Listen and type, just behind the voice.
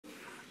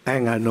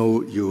And I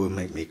know you will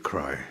make me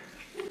cry.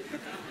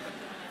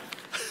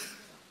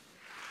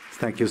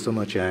 Thank you so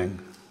much, Ang.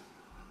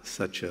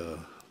 Such a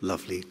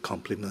lovely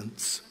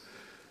compliments,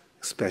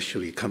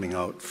 especially coming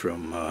out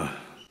from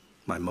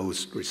my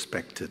most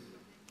respected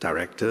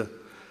director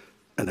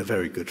and a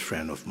very good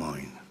friend of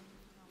mine.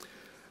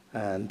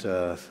 And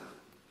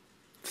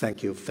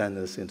thank you,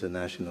 Venice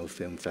International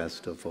Film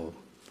Festival.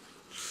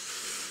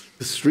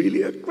 It's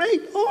really a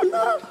great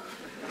honor.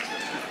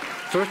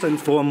 First and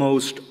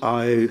foremost,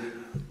 I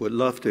would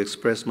love to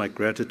express my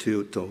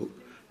gratitude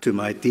to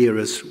my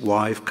dearest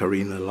wife,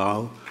 Carina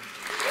Lau,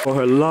 for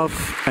her love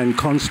and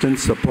constant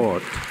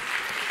support.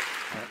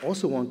 I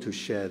also want to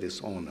share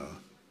this honor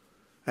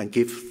and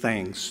give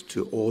thanks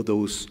to all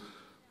those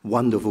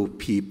wonderful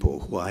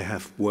people who I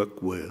have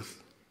worked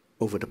with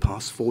over the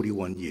past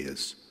 41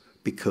 years,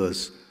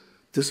 because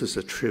this is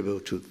a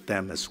tribute to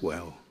them as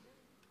well.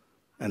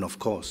 And of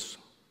course,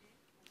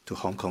 to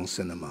Hong Kong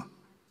cinema.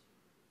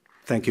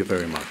 Thank you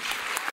very much.